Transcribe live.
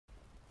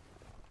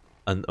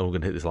And we're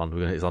going to hit this land.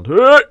 We're going to hit this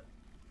land.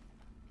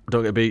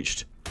 Don't get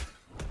beached.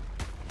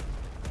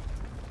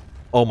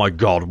 Oh my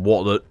god,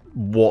 what the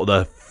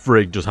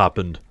frig just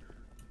happened?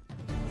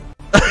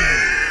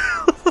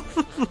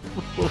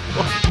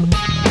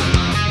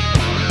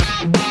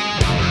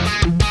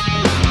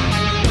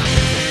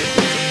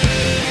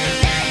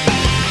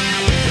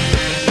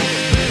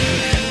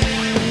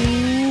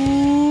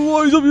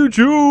 What is up,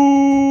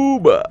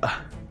 YouTube?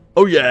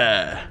 Oh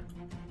yeah,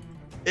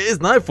 it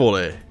is Nightfall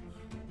here.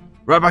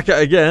 Right back at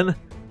it again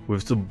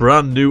with some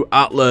brand new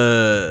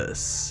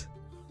Atlas.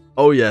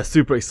 Oh yeah,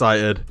 super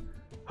excited.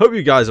 Hope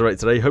you guys are right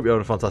today. Hope you're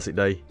having a fantastic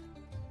day.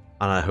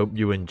 And I hope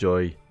you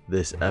enjoy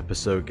this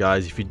episode,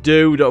 guys. If you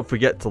do, don't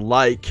forget to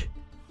like,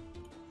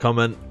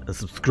 comment, and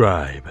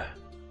subscribe.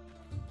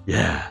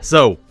 Yeah.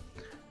 So,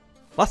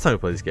 last time we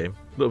played this game,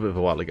 a little bit of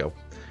a while ago,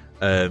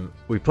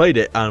 we played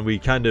it and we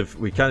kind of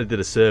did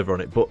a server on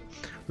it, but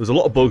there was a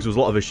lot of bugs, there was a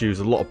lot of issues,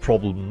 a lot of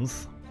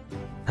problems.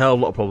 Hell of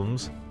a lot of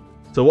problems.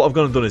 So what I've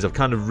gone and done is I've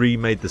kind of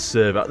remade the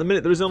server. At the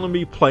minute, there is only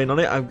me playing on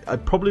it. I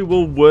probably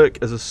will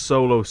work as a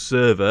solo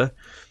server.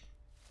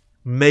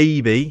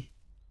 Maybe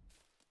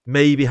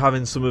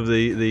having some of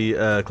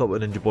the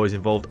Clockwork Ninja boys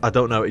involved. I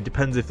don't know. It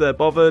depends if they're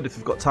bothered, if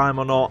they've got time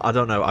or not. I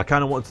don't know. I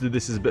kind of want to do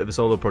this as a bit of a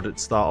solo project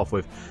to start off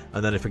with,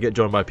 and then if I get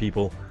joined by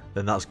people,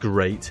 then that's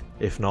great.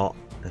 If not,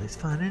 then it's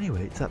fine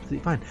anyway. It's absolutely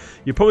fine.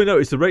 You probably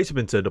noticed the rates have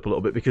been turned up a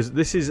little bit because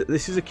this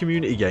is a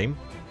community game.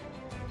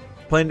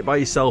 Playing it by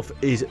yourself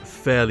is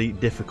fairly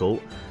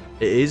difficult.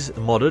 It is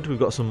modded. We've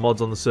got some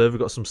mods on the server. We've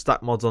got some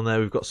stack mods on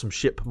there. We've got some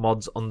ship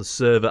mods on the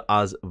server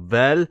as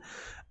well.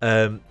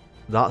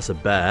 That's a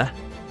bear.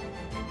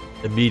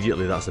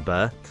 Immediately, that's a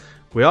bear.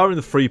 We are in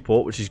the free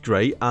port, which is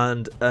great.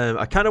 And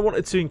I kind of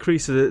wanted to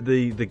increase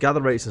the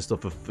gather rates and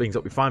stuff of things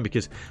that we find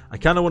because I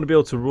kind of want to be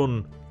able to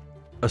run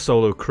a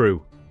solo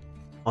crew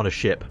on a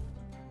ship.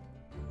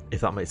 If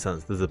that makes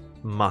sense. There's a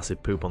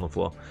massive poop on the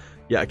floor.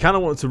 Yeah, I kind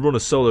of wanted to run a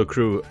solo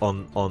crew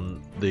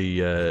on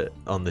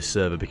this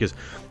server because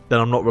then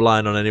I'm not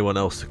relying on anyone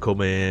else to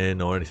come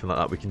in or anything like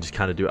that. We can just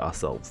kind of do it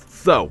ourselves.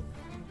 So,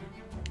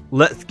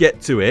 let's get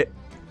to it.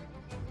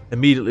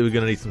 Immediately, we're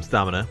going to need some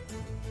stamina.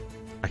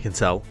 I can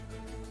tell.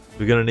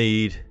 We're going to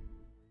need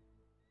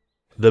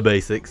the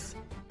basics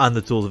and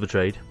the tools of a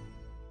trade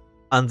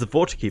and the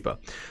fortune keeper.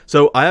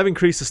 So, I have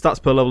increased the stats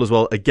per level as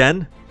well.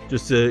 Again,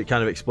 just to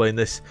kind of explain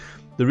this.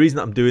 The reason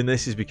that I'm doing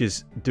this is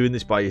because doing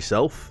this by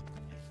yourself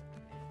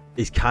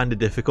is kind of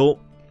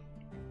difficult.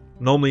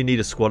 Normally you need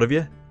a squad of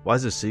you. Why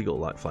is there a seagull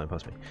like flying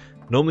past me?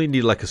 Normally you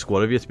need like a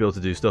squad of you to be able to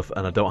do stuff,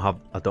 and I don't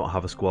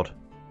have a squad.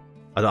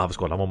 I don't have a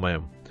squad. I'm on my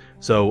own.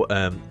 So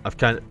I've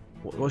kind of.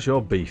 What's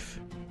your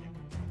beef?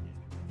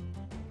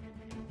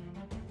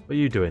 What are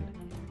you doing?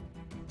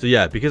 So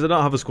yeah, because I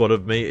don't have a squad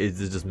of me, it's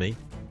just me.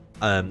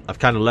 I've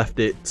kind of left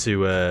it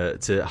to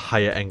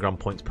higher engram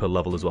points per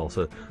level as well,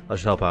 so that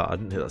should help out. I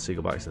didn't hit that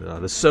seagull by accident.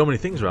 There's so many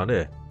things around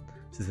here.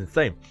 This is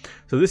insane.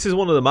 So this is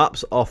one of the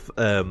maps off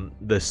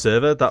the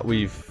server that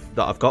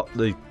I've got,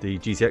 the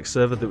GTX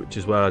server, which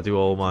is where I do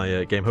all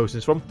my game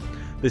hostings from.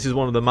 This is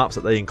one of the maps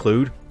that they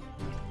include,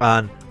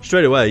 and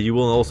straight away you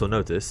will also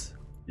notice.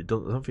 I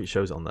don't think it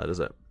shows it on there, does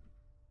it?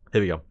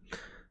 Here we go.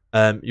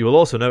 You will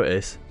also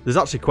notice there's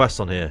actually quests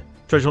on here.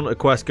 Treasure Hunter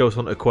quest, Ghost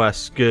Hunter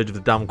quest, Scourge of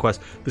the Damned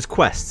quest. There's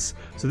quests.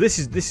 So this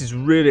is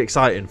really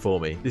exciting for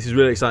me. This is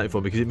really exciting for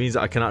me because it means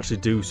that I can actually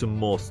do some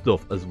more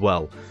stuff as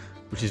well,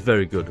 which is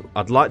very good.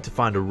 I'd like to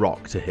find a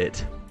rock to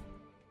hit.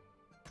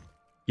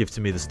 Give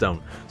to me the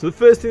stone. So the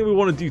first thing we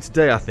want to do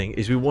today, I think,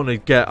 is we want to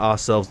get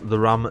ourselves the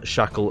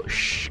Ramshackle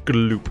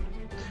Shloop.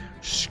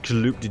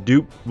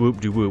 Shloop-de-doop,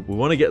 whoop-de-whoop. We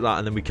want to get that,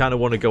 and then we kind of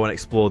want to go and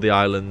explore the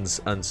islands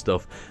and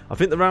stuff. I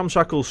think the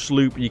Ramshackle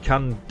Shloop you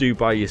can do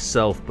by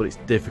yourself, but it's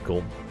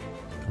difficult.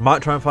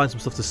 Might try and find some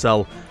stuff to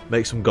sell,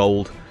 make some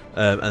gold,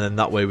 and then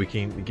that way we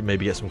can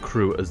maybe get some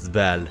crew as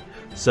well.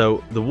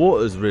 So the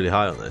water's really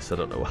high on this. I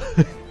don't know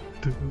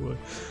why.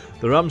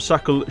 The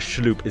Ramshackle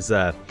Shloop is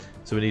there.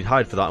 So we need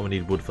hide for that and we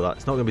need wood for that.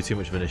 It's not going to be too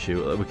much of an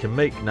issue. We can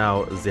make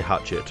now the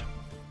hatchet.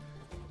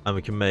 And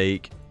we can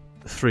make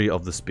 3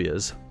 of the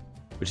spears,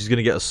 which is going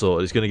to get us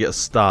sorted. It's going to get us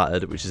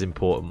started, which is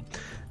important.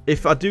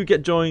 If I do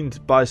get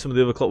joined by some of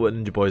the other Clockwork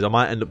Ninja boys, I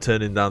might end up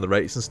turning down the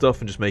rates and stuff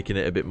and just making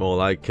it a bit more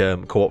like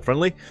co-op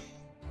friendly.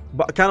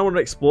 But I kind of want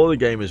to explore the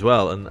game as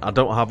well, and I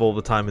don't have all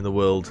the time in the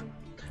world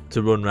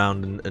to run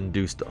around and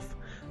do stuff.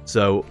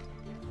 So,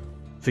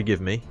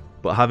 forgive me,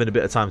 but having a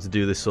bit of time to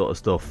do this sort of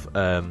stuff.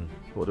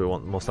 What do we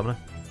want? More stamina?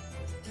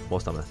 More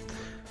stamina.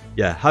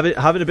 Yeah,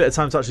 having a bit of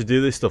time to actually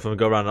do this stuff and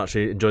go around and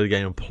actually enjoy the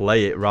game and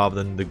play it rather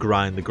than the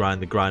grind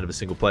of a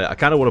single player. I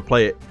kind of want to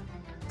play it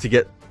to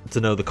get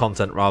to know the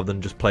content rather than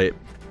just play it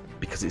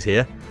because it's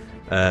here.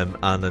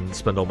 And then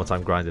spend all my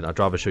time grinding. I'd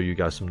rather show you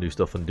guys some new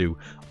stuff and do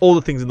all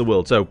the things in the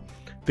world. So,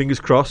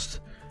 fingers crossed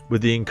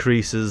with the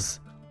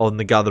increases on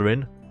the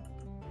gathering.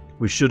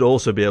 We should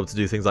also be able to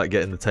do things like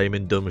getting the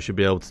taming done. We should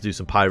be able to do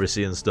some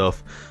piracy and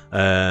stuff.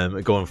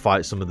 Go and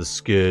fight some of the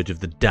Scourge of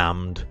the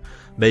Damned.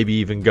 Maybe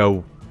even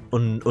go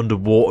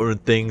underwater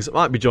and things. I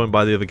might be joined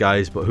by the other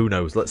guys, but who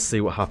knows? Let's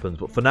see what happens.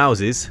 But for now,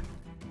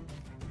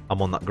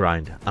 I'm on that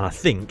grind. And I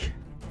think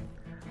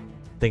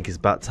it's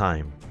about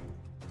time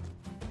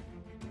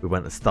we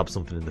went and stabbed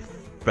something in the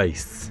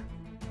face.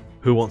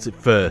 Who wants it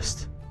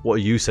first? What are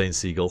you saying,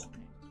 Seagull?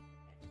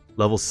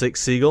 Level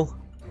 6 Seagull?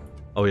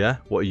 Oh yeah?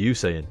 What are you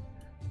saying?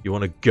 You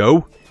want to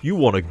go? You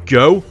want to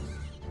go?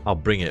 I'll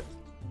bring it.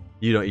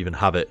 You don't even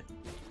have it.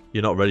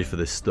 You're not ready for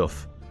this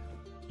stuff.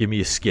 Give me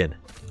your skin.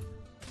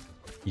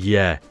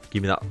 Yeah,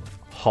 give me that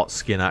hot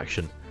skin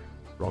action.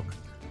 Wrong.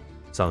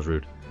 Sounds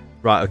rude.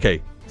 Right,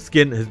 okay.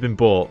 Skin has been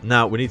bought.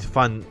 Now, we need to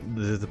find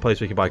the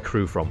place we can buy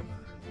crew from.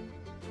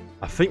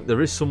 I think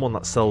there is someone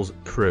that sells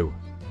crew.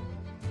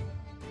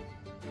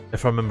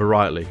 If I remember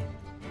rightly.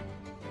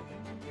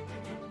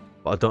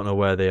 But I don't know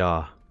where they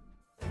are.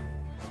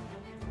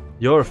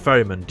 You're a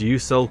ferryman. Do you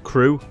sell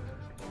crew?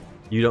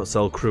 You don't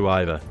sell crew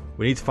either.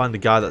 We need to find the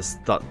guy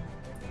that...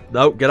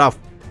 No, get off.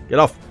 Get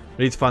off.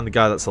 We need to find the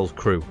guy that sells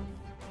crew.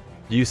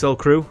 Do you sell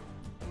crew?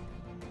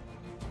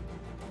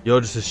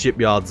 You're just a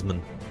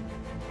shipyardsman.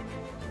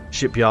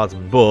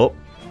 Shipyardsman, but...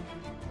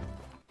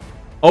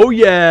 Oh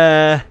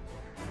yeah!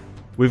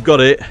 We've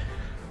got it.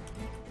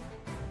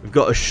 We've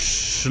got a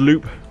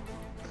sloop.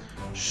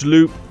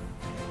 Sloop.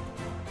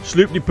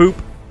 Sloopy poop.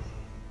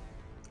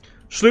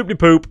 Sloopy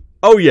poop.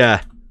 Oh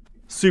yeah.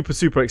 Super,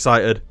 super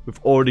excited. We've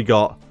already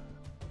got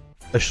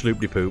a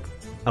sloopy poop.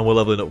 And we're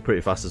leveling up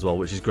pretty fast as well,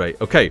 which is great.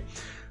 Okay.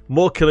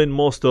 More killing,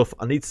 more stuff.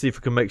 I need to see if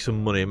we can make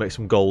some money and make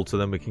some gold so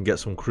then we can get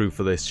some crew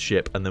for this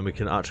ship. And then we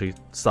can actually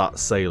start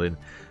sailing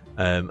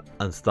and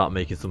start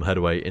making some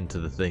headway into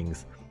the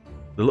things.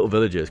 The little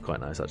villager is quite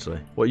nice, actually.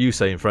 What are you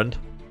saying, friend?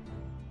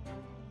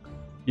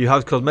 You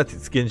have cosmetic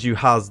skins. You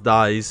has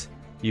dyes.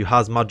 You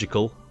has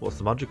magical. What's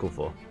the magical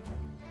for?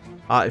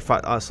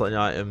 Artifact, isolating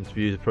item to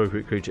use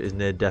appropriate creature is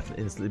near death and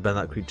instantly bend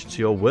that creature to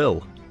your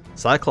will.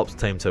 Cyclops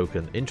tame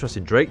token.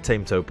 Interesting. Drake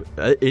tame token.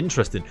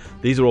 Interesting.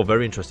 These are all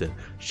very interesting.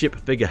 Ship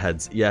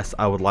figureheads. Yes,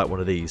 I would like one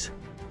of these.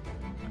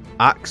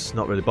 Axe.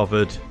 Not really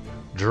bothered.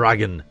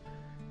 Dragon.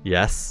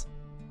 Yes.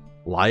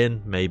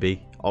 Lion.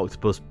 Maybe.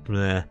 Octopus.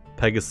 Meh.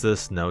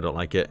 Pegasus. No, don't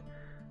like it.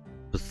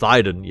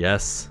 Poseidon.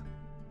 Yes.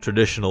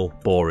 Traditional.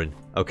 Boring.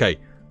 Okay.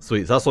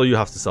 Sweet. So that's all you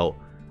have to sell.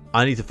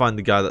 I need to find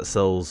the guy that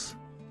sells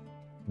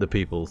the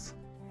peoples.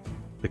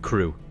 The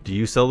crew. Do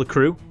you sell the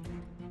crew?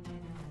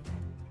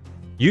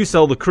 You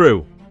sell the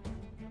crew.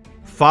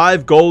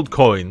 5 gold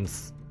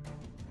coins.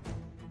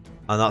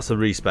 And that's a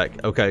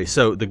respec. Okay,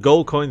 so the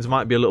gold coins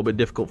might be a little bit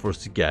difficult for us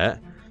to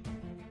get.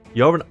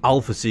 You're an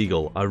alpha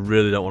seagull. I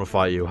really don't want to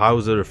fight you. How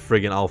is there a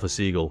friggin' alpha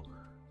seagull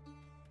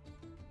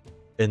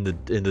in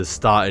the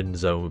starting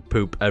zone with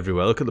poop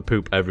everywhere? Look at the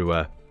poop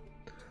everywhere.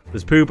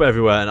 There's poop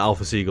everywhere and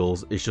alpha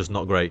seagulls. It's just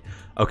not great.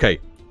 Okay.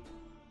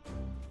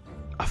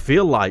 I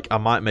feel like I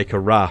might make a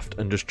raft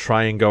and just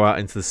try and go out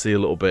into the sea a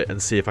little bit and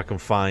see if I can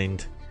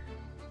find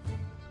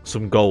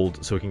some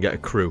gold so we can get a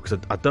crew. Because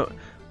I don't...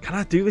 Can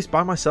I do this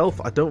by myself?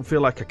 I don't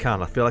feel like I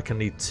can. I feel like I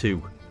need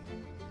 2.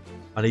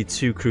 I need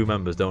 2 crew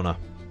members, don't I?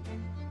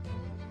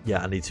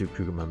 Yeah, I need 2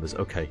 crew members.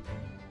 Okay.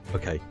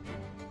 Okay.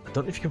 I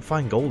don't know if you can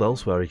find gold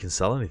elsewhere or you can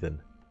sell anything.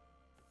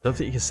 I don't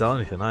think you can sell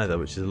anything either,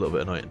 which is a little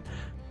bit annoying.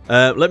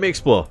 Let me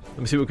explore. Let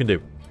me see what we can do.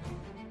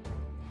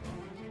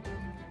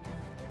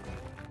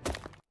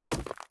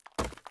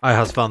 I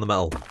has found the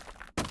metal.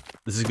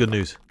 This is good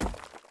news.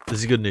 This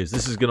is good news.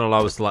 This is going to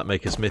allow us to like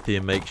make a smithy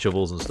and make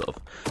shovels and stuff.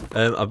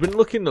 I've been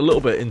looking a little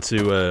bit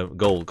into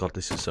gold. God,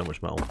 this is so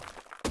much metal.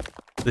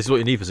 This is what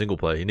you need for single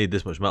player. You need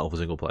this much metal for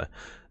single player.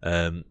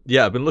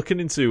 Yeah, I've been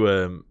looking into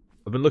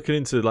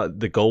like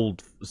the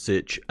gold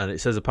sitch, and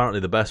it says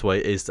apparently the best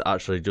way is to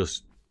actually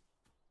just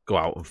go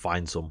out and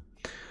find some.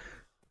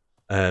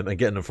 And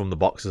getting them from the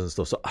boxes and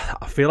stuff. So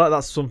I feel like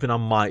that's something I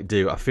might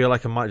do. I feel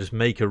like I might just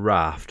make a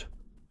raft.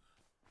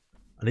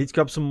 I need to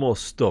grab some more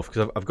stuff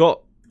because I've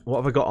got... What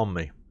have I got on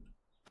me?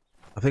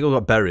 I think I've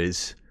got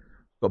berries.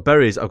 I've got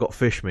berries, I've got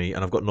fish meat,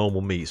 and I've got normal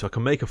meat. So I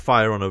can make a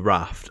fire on a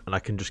raft, and I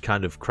can just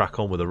kind of crack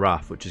on with a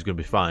raft, which is going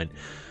to be fine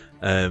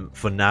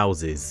for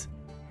nowsies.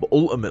 But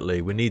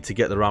ultimately, we need to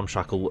get the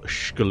ramshackle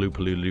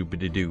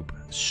shkaloopaloop-de-doop.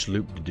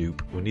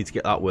 Sloop-de-doop. We need to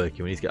get that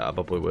working. We need to get that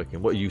bad boy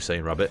working. What are you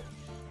saying, Rabbit?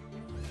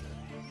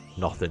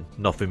 Nothing.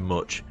 Nothing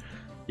much.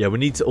 Yeah, we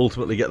need to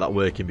ultimately get that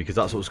working because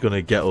that's what's going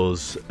to get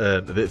us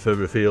a bit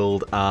further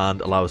afield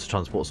and allow us to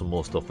transport some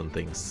more stuff and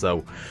things.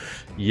 So,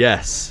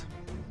 yes,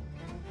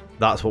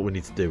 that's what we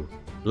need to do.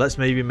 Let's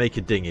maybe make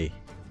a dinghy.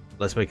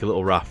 Let's make a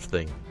little raft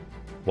thing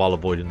while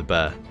avoiding the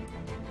bear.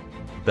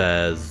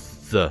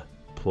 Bears,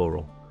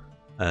 plural.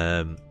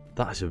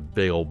 That's a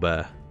big old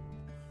bear.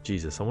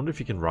 Jesus, I wonder if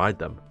you can ride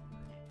them.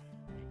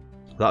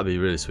 That'd be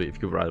really sweet if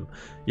you could ride them.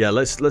 Yeah,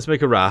 let's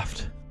make a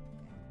raft.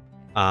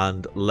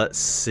 And let's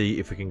see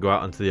if we can go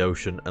out into the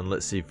ocean and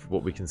let's see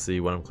what we can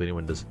see when I'm cleaning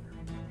windows.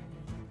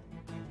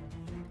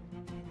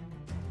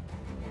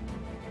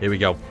 Here we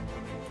go.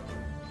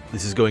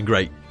 This is going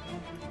great.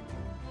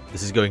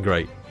 This is going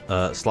great.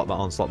 Slap that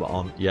on, slap that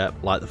on.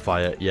 Yep, light the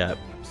fire. Yep,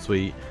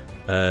 sweet.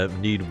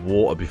 Need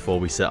water before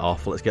we set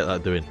off. Let's get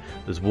that doing.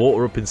 There's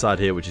water up inside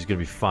here, which is going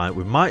to be fine.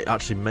 We might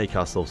actually make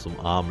ourselves some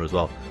armor as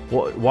well.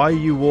 Why are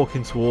you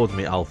walking towards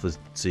me, Alpha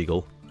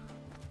Seagull?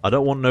 I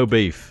don't want no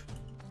beef.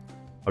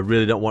 I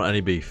really don't want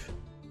any beef.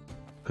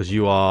 Because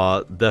you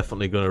are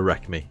definitely going to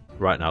wreck me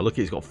right now. Look,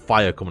 it's got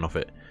fire coming off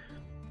it.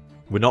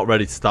 We're not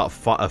ready to start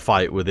a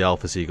fight with the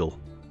Alpha Seagull.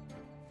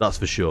 That's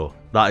for sure.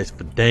 That is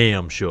for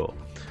damn sure.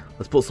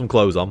 Let's put some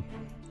clothes on.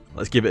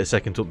 Let's give it a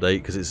second to update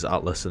because it's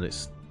Atlas and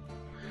it's...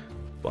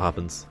 What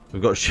happens?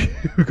 We've got,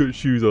 we've got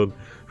shoes on.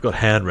 We've got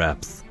hand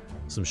wraps.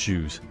 Some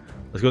shoes.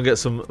 Let's go and get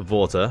some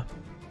water.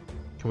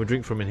 Can we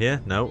drink from in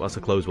here? No, that's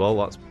a closed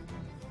well.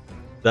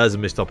 There's a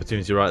missed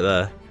opportunity right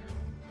there.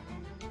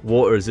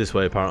 Water is this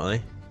way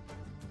apparently.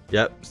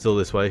 Yep, still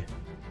this way.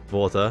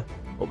 Water.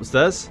 Up the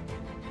stairs?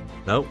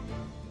 No.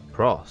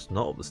 Cross,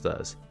 not up the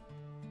stairs.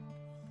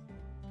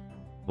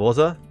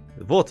 Water?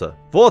 Water!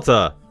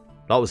 Water!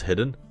 That was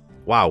hidden.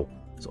 Wow.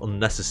 It's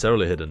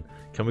unnecessarily hidden.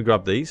 Can we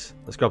grab these?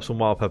 Let's grab some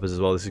wild peppers as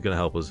well. This is going to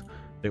help us.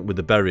 I think with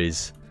the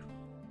berries,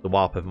 the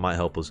wild pepper might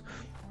help us.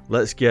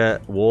 Let's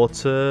get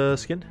water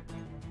skin.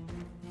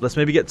 Let's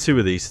maybe get 2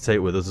 of these to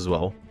take with us as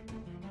well.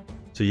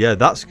 So yeah,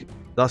 that's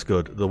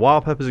good. The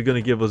wild peppers are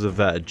going to give us a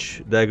veg.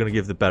 They're going to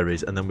give the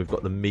berries. And then we've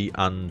got the meat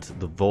and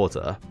the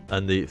water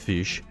and the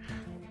fish,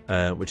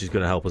 which is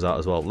going to help us out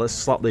as well. Let's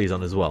slap these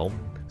on as well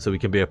so we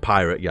can be a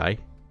pirate guy.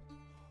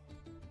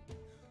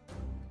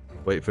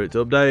 Wait for it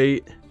to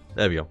update.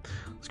 There we go.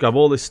 Let's grab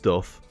all this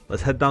stuff.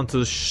 Let's head down to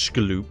the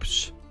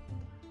schloops.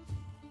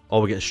 Oh,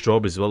 we're getting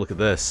strawberries as well. Look at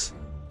this.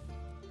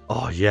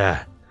 Oh,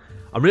 yeah.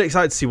 I'm really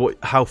excited to see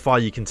how far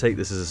you can take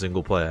this as a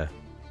single player.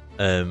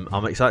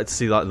 I'm excited to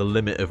see like the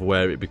limit of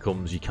where it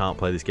becomes you can't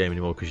play this game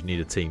anymore because you need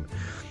a team.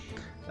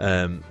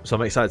 So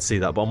I'm excited to see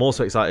that, but I'm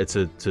also excited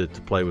to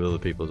play with other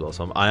people as well.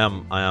 So I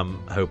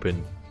am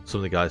hoping some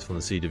of the guys from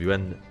the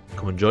CWN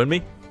come and join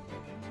me.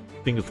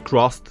 Fingers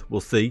crossed,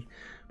 we'll see.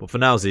 But for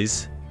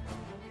nowsies,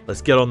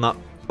 let's get on that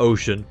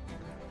ocean.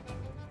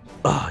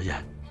 Oh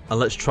yeah, and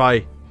let's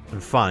try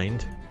and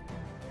find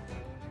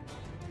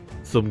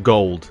some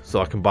gold so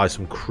I can buy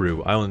some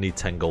crew. I only need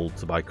 10 gold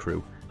to buy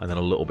crew, and then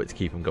a little bit to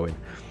keep them going.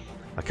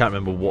 I can't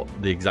remember what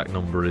the exact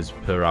number is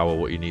per hour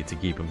what you need to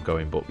keep them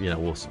going, but you know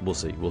we'll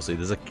see.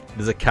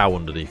 There's a cow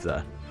underneath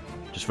there,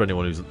 just for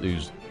anyone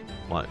who's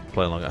like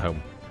playing along at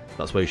home.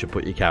 That's where you should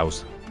put your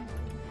cows.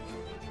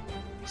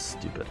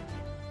 Stupid.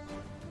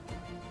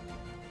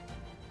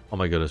 Oh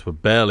my goodness, we're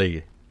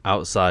barely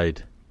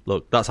outside.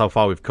 Look, that's how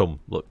far we've come.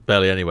 Look,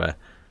 barely anywhere,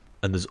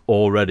 and there's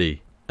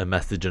already a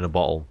message in a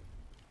bottle.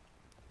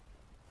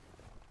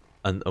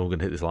 And we're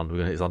gonna hit this land. We're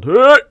gonna hit this land.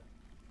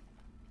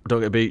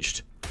 Don't get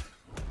beached.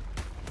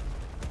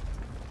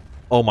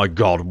 Oh my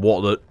god,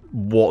 what the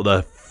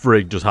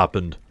frig just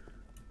happened?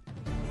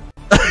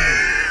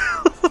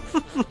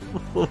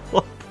 What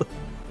the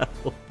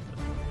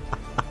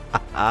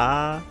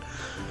hell?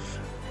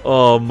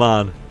 Oh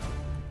man.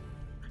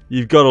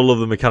 You've got to love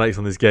the mechanics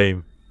on this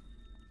game.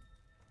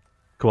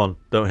 Come on,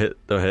 don't hit.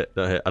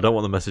 I don't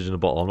want the message in the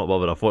bottle. I'm not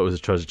bothered. I thought it was a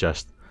treasure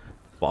chest.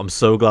 But I'm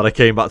so glad I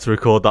came back to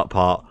record that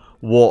part.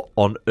 What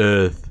on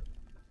earth?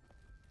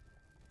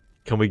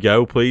 Can we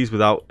go, please,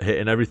 without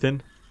hitting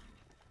everything?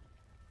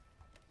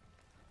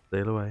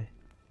 Sail away.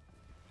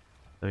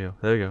 There we go.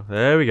 There we go.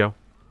 There we go.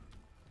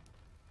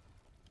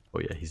 Oh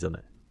yeah, he's done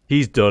it.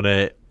 He's done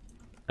it.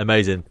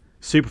 Amazing.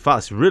 Super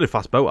fast. Really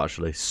fast boat,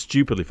 actually.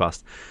 Stupidly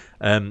fast.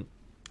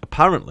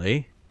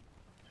 Apparently,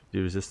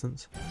 do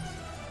resistance.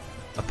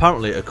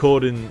 Apparently,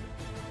 according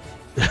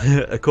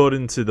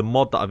to the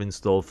mod that I've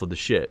installed for the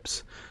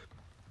ships,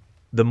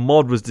 the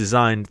mod was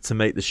designed to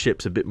make the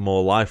ships a bit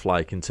more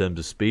lifelike in terms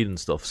of speed and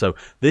stuff. So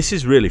this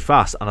is really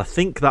fast, and I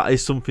think that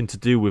is something to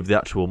do with the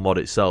actual mod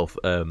itself,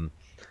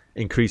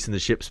 increasing the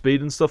ship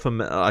speed and stuff. And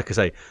like I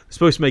say, it's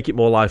supposed to make it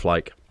more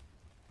lifelike,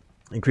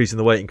 increasing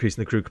the weight,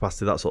 increasing the crew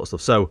capacity, that sort of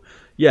stuff. So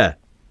yeah,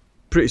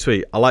 pretty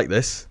sweet. I like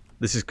this.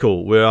 This is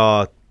cool. We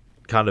are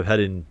kind of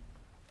heading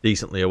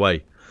decently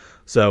away.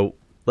 So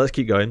let's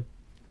keep going.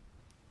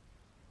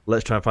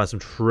 Let's try and find some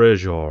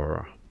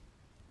treasure.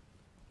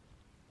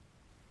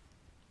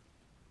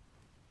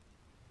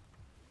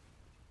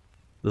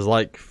 There's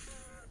like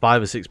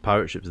 5 or 6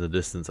 pirate ships in the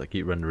distance I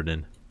keep rendering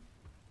in.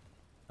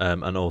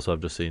 And also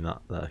I've just seen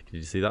that there. Can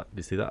you see that? Did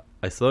you see that?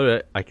 I saw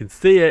it. I can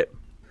see it.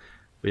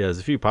 But yeah, there's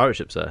a few pirate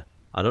ships there.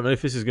 I don't know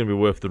if this is going to be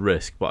worth the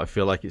risk, but I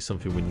feel like it's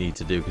something we need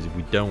to do, because if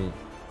we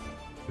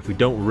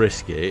don't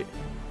risk it,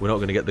 we're not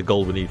going to get the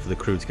gold we need for the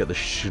crew to get the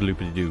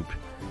shloopity doop.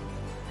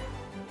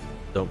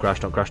 Don't crash,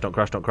 don't crash, don't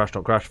crash, don't crash,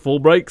 don't crash. Full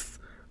brakes.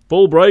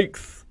 Full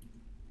brakes.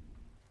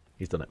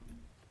 He's done it.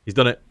 He's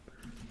done it.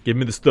 Give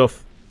me the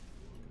stuff.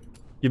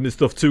 Give me the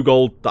stuff. 2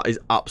 gold. That is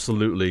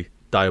absolutely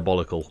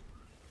diabolical.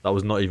 That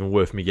was not even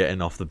worth me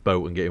getting off the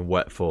boat and getting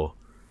wet for.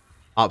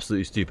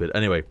 Absolutely stupid.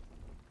 Anyway.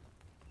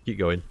 Keep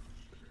going.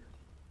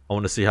 I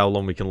want to see how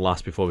long we can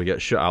last before we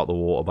get shut out the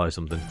water by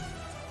something.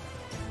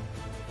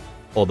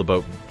 Or the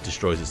boat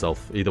destroys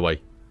itself. Either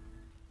way.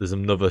 There's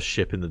another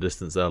ship in the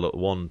distance there. Look,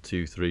 1,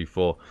 2, 3,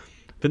 4.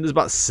 I think there's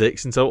about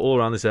 6 in total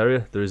around this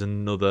area. There is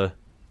another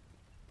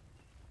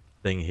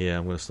thing here.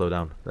 I'm going to slow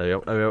down. There we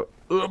go. There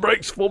we go.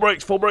 Brakes. Full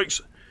brakes. Full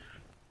brakes.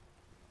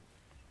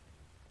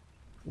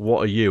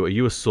 What are you? Are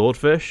you a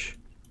swordfish?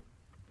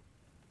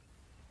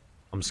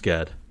 I'm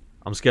scared.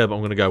 I'm scared, but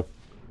I'm gonna go.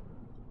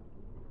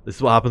 This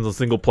is what happens on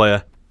single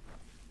player.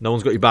 No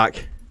one's got your back.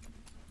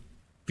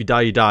 If you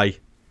die, you die.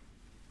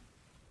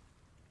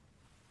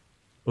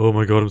 Oh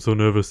my god, I'm so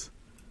nervous.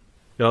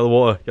 Get out of the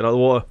water. Get out of the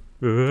water.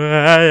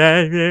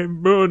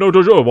 No,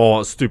 don't. Oh,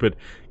 that's stupid.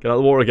 Get out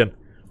of the water again.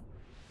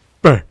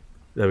 There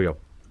we go.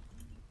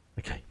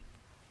 Okay.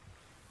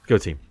 Go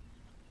team.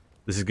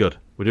 This is good.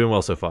 We're doing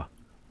well so far.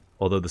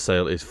 Although the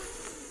sail is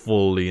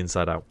fully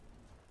inside out.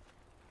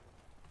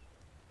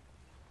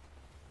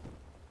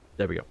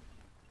 There we go.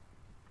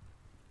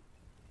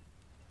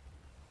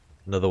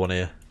 Another one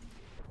here.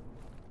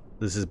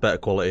 This is better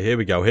quality. Here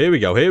we go. Here we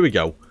go. Here we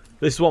go.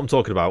 This is what I'm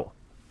talking about.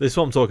 This is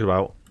what I'm talking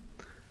about.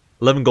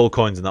 11 gold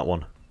coins in that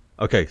one.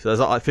 Okay, so is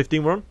that like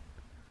 15 we're on?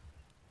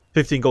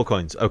 15 gold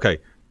coins. Okay.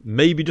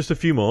 Maybe just a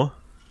few more.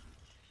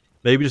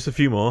 Maybe just a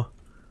few more.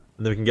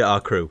 And then we can get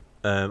our crew.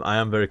 I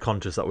am very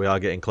conscious that we are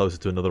getting closer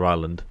to another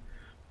island.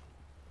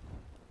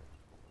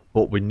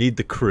 But we need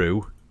the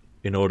crew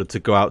in order to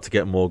go out to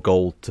get more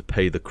gold to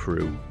pay the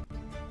crew.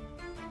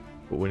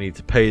 But we need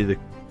to pay the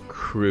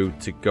crew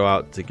to go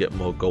out to get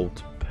more gold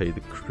to pay the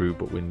crew.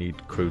 But we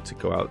need crew to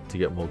go out to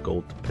get more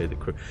gold to pay the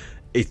crew.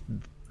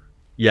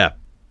 Yeah.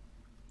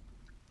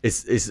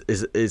 It's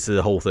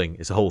a whole thing.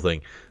 It's a whole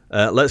thing.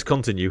 Let's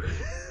continue.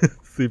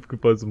 See if we can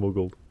find some more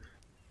gold.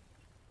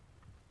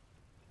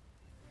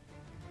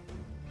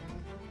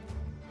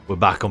 We're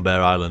back on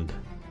Bear Island.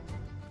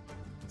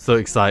 So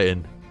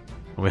exciting.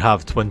 And we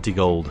have 20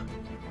 gold.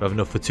 We have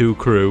enough for 2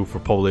 crew for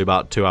probably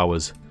about 2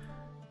 hours.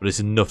 But it's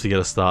enough to get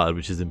us started,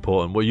 which is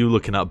important. What are you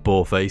looking at,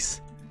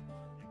 Boreface?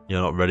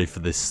 You're not ready for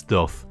this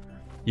stuff.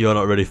 You're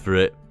not ready for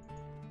it.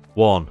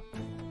 1.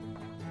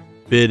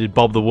 Bearded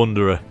Bob the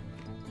Wanderer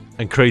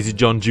and Crazy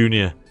John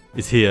Jr.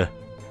 is here.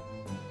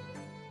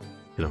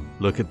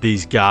 Look at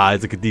these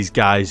guys. Look at these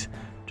guys.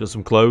 Just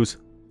some clothes.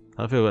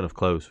 I don't feel I've got enough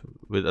clothes.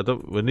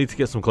 We need to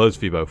get some clothes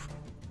for you both.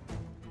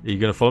 Are you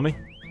going to follow me?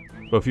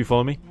 Both of you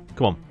follow me?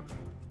 Come on.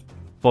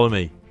 Follow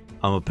me.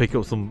 I'm going to pick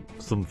up some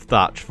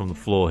thatch from the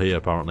floor here,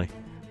 apparently.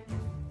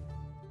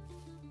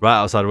 Right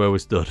outside of where we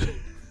stood.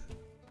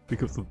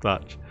 Pick up some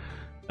thatch.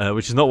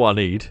 Which is not what I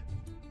need.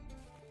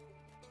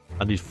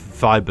 I need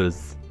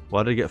fibres.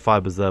 Why did I get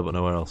fibres there but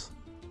nowhere else?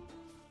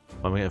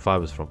 Where am I getting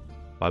fibres from?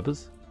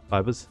 Fibres?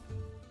 Fibres?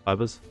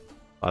 Fibres?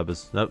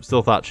 Fibres. Nope,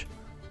 still thatch.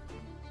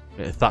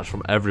 Getting thatch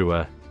from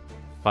everywhere.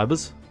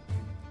 Fibres?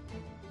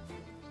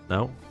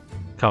 No.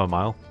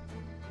 Chamomile.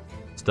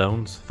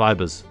 Stones.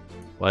 Fibres.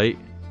 Wait.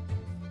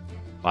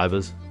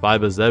 Fibres.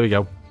 Fibres. There we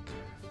go.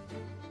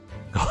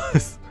 I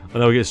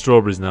know we're getting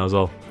strawberries now as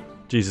well.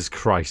 Jesus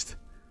Christ.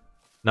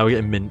 Now we're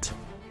getting mint.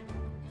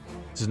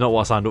 This is not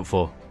what I signed up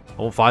for.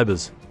 I want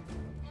fibres.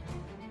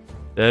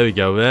 There we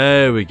go.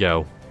 There we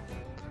go.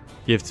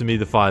 Give to me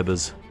the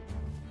fibres.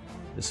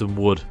 There's some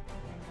wood.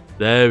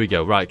 There we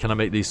go. Right, can I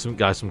make these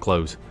guys some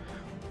clothes?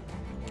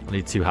 I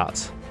need 2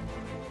 hats.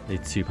 I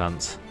need 2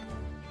 pants.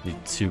 I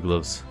need 2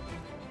 gloves.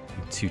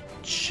 And 2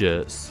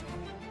 shirts.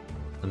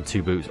 And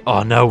 2 boots.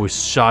 Oh no, we're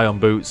shy on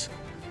boots.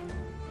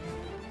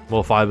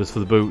 More fibres for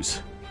the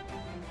boots.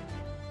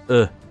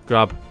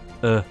 Grab.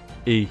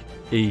 E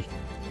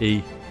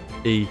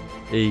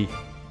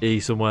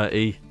somewhere.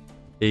 E.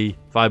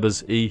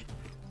 Fibres. E.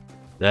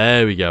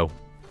 There we go.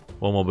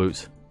 1 more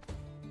boots.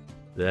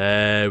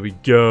 There we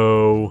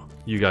go.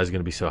 You guys are going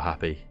to be so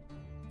happy.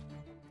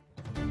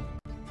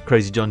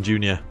 Crazy John Jr.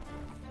 I'm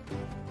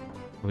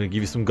going to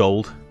give you some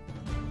gold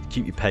to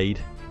keep you paid.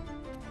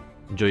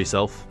 Enjoy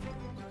yourself.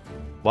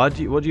 What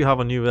do you have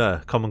on you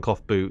there? Common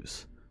cloth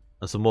boots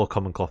and some more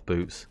common cloth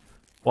boots.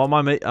 What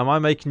am I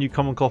making you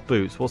common cloth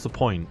boots? What's the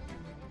point?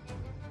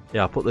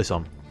 Yeah, I'll put this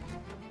on.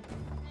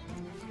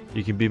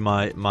 You can be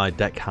my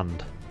deck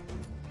hand.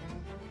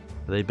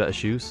 Are they better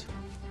shoes?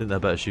 I think they're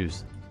better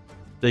shoes.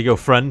 There you go,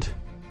 friend.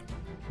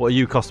 What are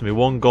you costing me?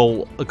 1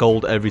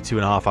 gold every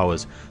 2.5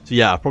 hours. So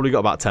yeah, I've probably got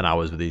about 10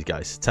 hours with these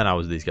guys. 10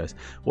 hours with these guys.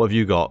 What have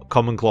you got?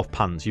 Common cloth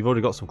pants. You've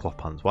already got some cloth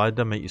pants. Why did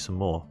I make you some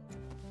more?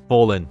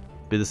 Fall in.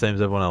 Be the same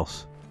as everyone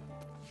else.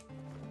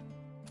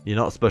 You're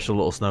not a special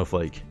little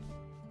snowflake.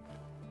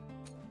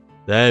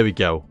 There we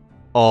go.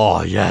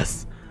 Oh,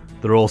 yes.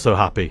 They're all so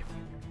happy.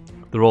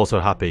 They're all so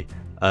happy.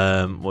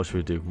 What should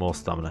we do? More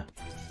stamina.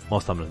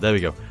 More stamina. There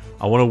we go.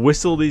 I want to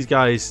whistle these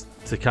guys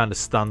to kind of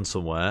stand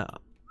somewhere.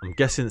 I'm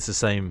guessing it's the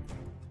same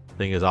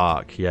thing as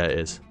Ark. Yeah, it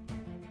is.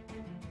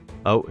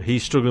 Oh,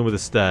 he's struggling with the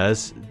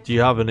stairs. Do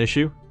you have an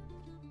issue?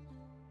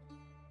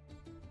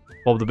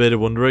 Bob the Bearded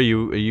Wanderer, are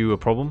you a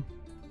problem?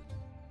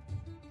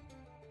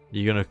 Are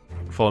you going to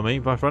follow me,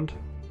 my friend?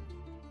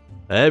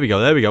 There we go,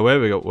 there we go, there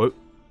we go. Whoa.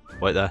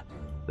 Wait there.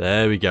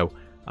 There we go.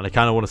 And I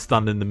kind of want to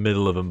stand in the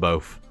middle of them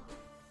both.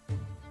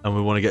 And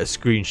we want to get a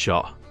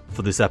screenshot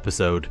for this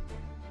episode.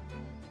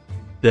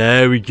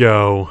 There we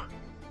go.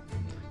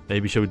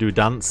 Maybe shall we do a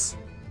dance?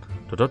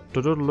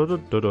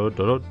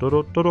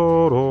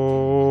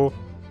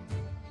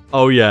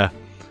 Oh yeah.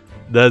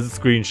 There's a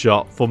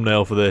screenshot,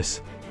 thumbnail for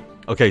this.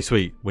 Okay,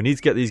 sweet. We need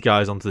to get these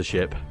guys onto the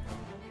ship.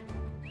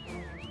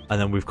 And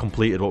then we've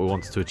completed what we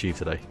wanted to achieve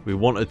today. We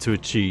wanted to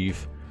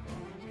achieve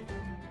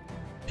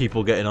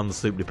people getting on the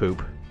sloopy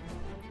poop.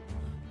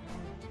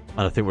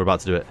 And I think we're about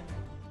to do it.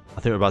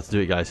 I think we're about to do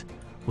it, guys.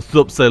 What's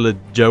up, Sailor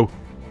Joe?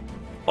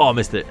 Oh, I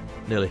missed it.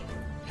 Nearly.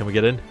 Can we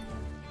get in?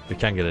 We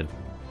can get in.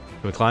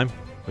 Can we climb?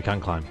 We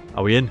can climb.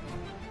 Are we in?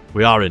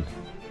 We are in.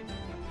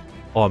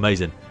 Oh,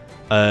 amazing.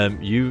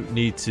 You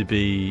need to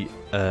be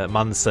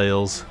man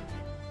sails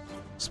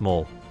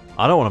small.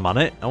 I don't want to man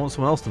it. I want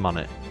someone else to man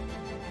it.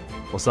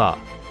 What's that?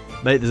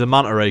 Mate, there's a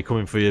manta ray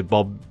coming for you,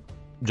 Bob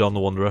John the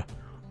Wanderer.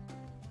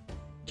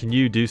 Can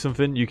you do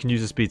something? You can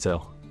use a speed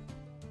sail.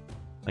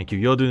 Thank you.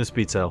 You're doing a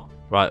speed sail.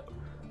 Right.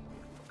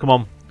 Come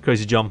on,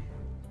 Crazy John.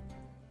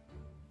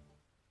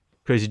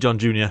 Crazy John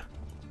Jr.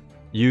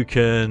 You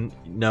can...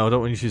 No, I don't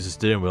want you to use the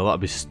steering wheel.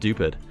 That'd be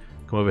stupid.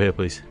 Come over here,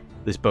 please.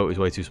 This boat is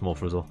way too small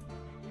for us all.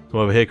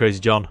 Come over here, Crazy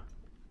John.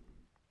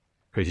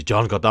 Crazy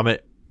John, goddammit.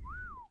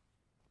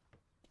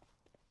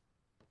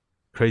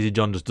 Crazy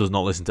John just does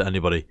not listen to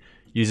anybody.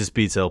 Use a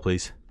speed sail,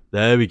 please.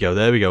 There we go,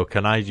 there we go.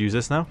 Can I use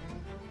this now?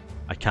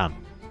 I can.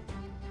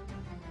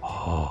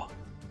 Oh.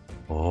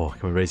 Oh,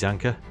 can we raise the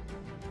anchor?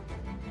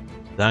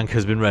 The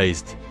anchor's been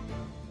raised.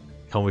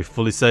 Can we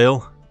fully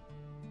sail?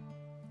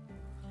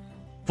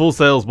 Full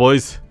sails,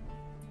 boys.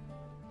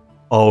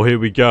 Oh, here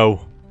we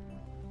go.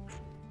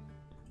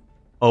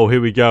 Oh,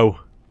 here we go.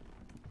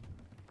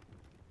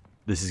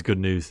 This is good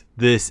news.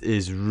 This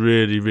is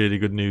really, really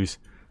good news.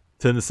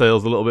 Turn the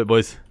sails a little bit,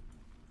 boys.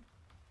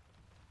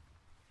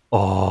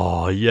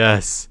 Oh,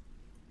 yes.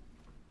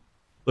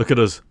 Look at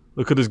us.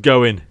 Look at us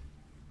going.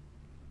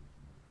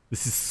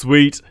 This is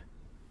sweet.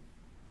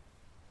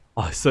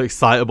 Oh, it's so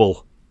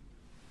excitable.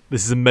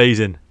 This is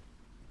amazing.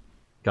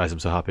 Guys, I'm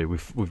so happy.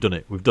 We've done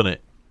it. We've done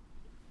it.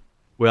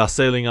 We are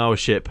sailing our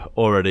ship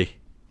already.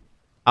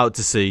 Out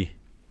to sea.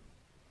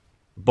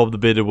 Bob the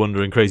Bearded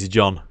Wonder and Crazy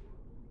John.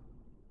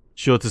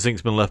 Sure to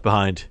sink's been left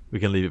behind. We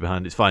can leave it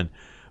behind. It's fine.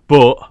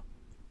 But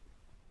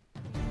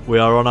we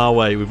are on our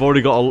way. We've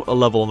already got a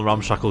level on the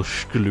ramshackle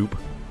sloop.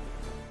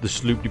 The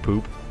sloopy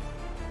poop.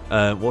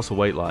 What's the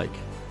weight like?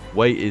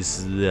 Weight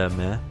is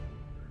there.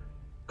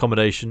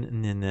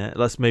 Accommodation.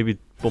 Let's maybe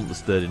bump the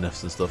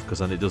sturdiness and stuff because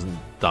then it doesn't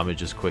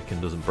damage as quick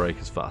and doesn't break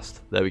as fast.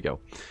 There we go.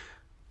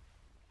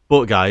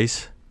 But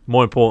guys,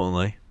 more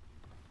importantly,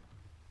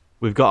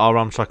 we've got our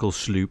ramshackle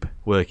sloop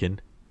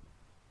working.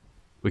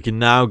 We can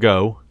now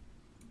go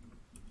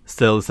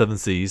sail the seven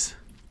seas.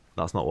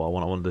 That's not what I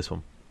want. I want this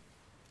one.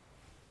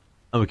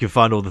 And we can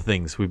find all the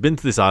things. We've been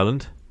to this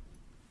island.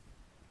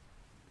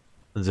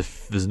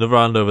 There's another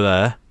island over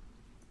there.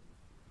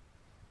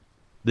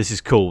 This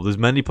is cool. There's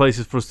many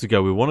places for us to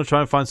go. We want to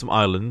try and find some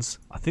islands.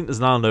 I think there's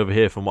an island over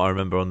here from what I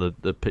remember on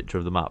the picture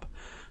of the map.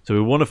 So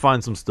we want to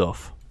find some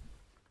stuff.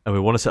 And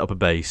we want to set up a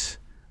base.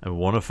 And we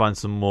want to find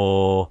some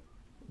more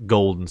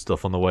gold and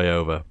stuff on the way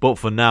over. But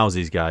for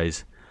nowsies,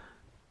 guys,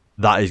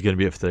 that is going to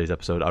be it for today's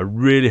episode. I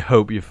really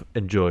hope you've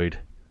enjoyed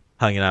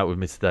hanging out with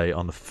me today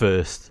on the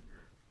first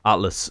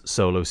Atlas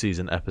solo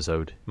season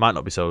episode. Might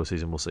not be solo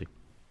season, we'll see.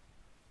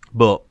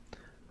 But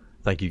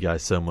thank you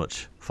guys so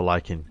much for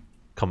liking,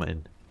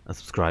 commenting, and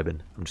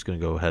subscribing. I'm just going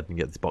to go ahead and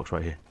get this box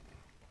right here.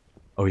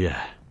 Oh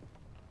yeah.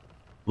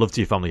 Love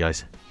to your family,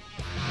 guys.